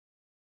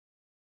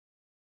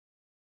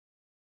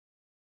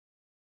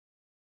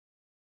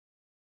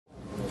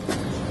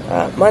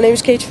My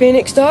name's Katy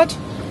Phoenix, Dad.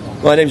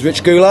 My name's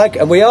Rich Katy,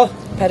 and we are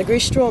Pedigree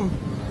Strum.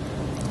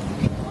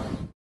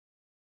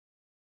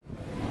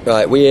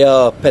 Right, we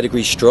are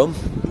Pedigree Strum.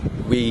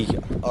 We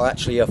are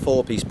actually a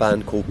four-piece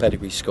band called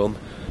Pedigree Scum,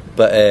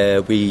 but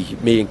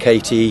me and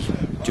Katy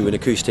do an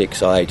acoustic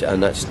side,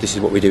 and this is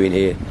what we're doing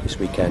here this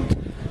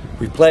weekend.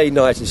 We've played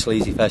Night and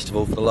Sleazy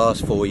Festival for the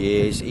last 4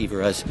 years,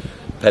 either as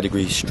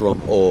Pedigree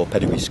Strum or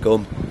Pedigree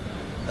Scum,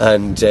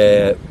 and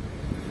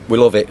we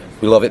love it.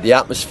 We love it. The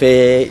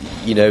atmosphere,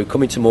 you know,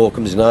 coming to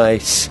Morecambe's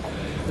nice.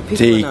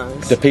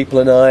 The people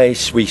are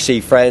nice. We see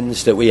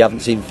friends that we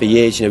haven't seen for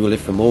years. You know, we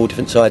live from all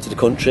different sides of the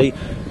country.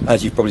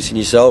 As you've probably seen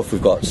yourself,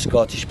 we've got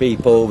Scottish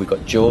people, we've got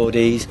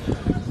Geordies,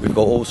 we've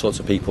got all sorts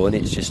of people, and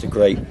it's just a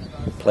great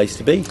place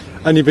to be.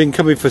 And you've been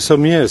coming for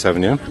some years,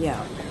 haven't you?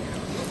 Yeah.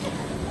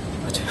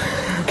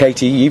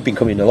 Katy, you've been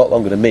coming a lot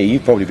longer than me.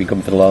 You've probably been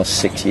coming for the last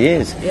 6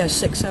 years. Yeah,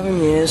 6, 7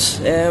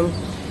 years.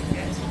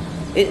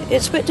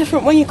 It's a bit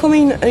different when you come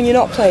in and you're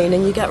not playing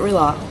and you get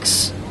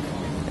relaxed.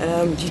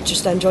 You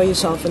just enjoy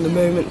yourself in the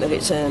moment that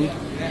it's in.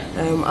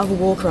 Have a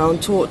walk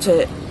around, talk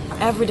to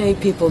everyday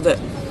people that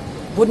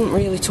wouldn't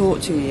really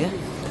talk to you.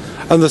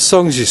 And the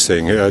songs you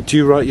sing, do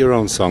you write your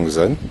own songs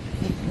then?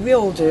 We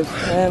all do.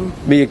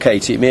 Me and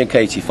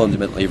Katy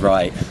fundamentally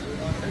write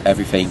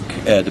everything,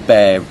 the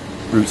bare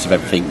roots of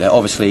everything. There,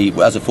 obviously,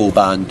 as a full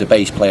band, the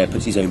bass player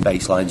puts his own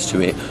bass lines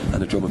to it,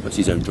 and the drummer puts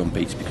his own drum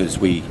beats, because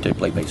we don't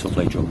play bass or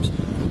play drums.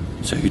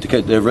 So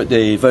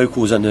the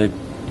vocals and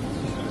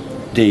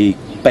the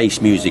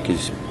bass music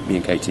is me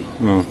and Katy,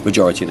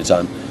 majority of the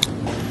time.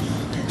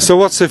 So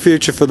what's the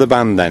future for the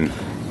band then?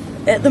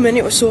 At the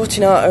minute we're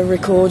sorting out a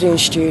recording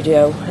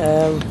studio,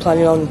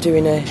 planning on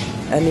doing an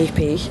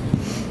EP.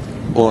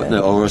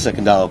 Or a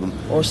second album.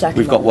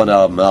 We've got one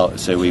album out,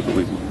 so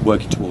we're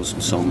working towards some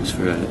songs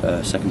for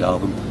a second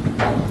album.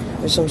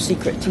 There's some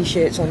secret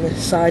t-shirts on the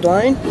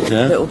sideline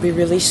that will be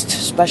released,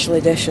 special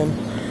edition.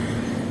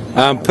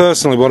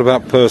 Personally, what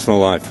about personal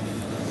life?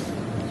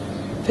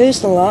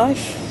 Personal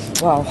life?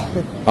 Wow.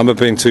 I'm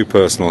being too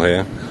personal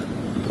here.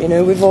 You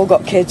know, we've all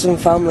got kids and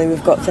family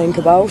we've got to think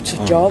about,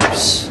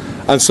 jobs.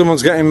 And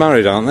someone's getting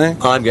married, aren't they?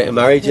 I'm getting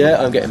married,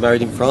 yeah. I'm getting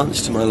married in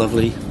France to my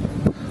lovely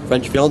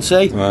French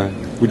fiancée.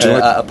 Right. Would you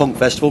like at a punk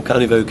festival,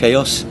 Carnival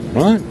Chaos.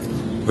 Right.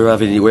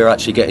 We're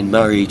actually getting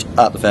married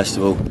at the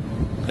festival,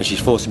 and she's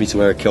forcing me to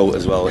wear a kilt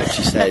as well, and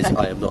she says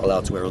I am not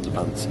allowed to wear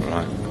underpants.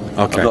 Right.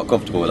 Okay. I'm not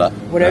comfortable with that.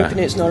 We're hoping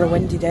it's not a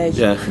windy day.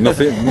 Yeah.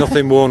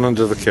 Nothing worn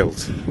under the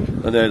kilt.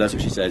 I know, that's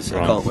what she says.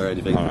 Right. I can't wear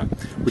anything. All right.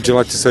 Would you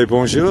like to say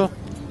bonjour?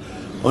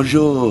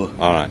 Bonjour.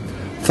 All right.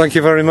 Thank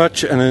you very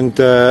much, and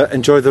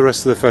enjoy the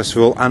rest of the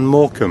festival and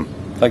Morecambe.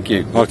 Thank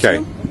you. Okay.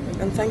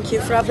 And thank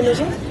you for having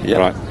us on. Yeah.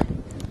 Right.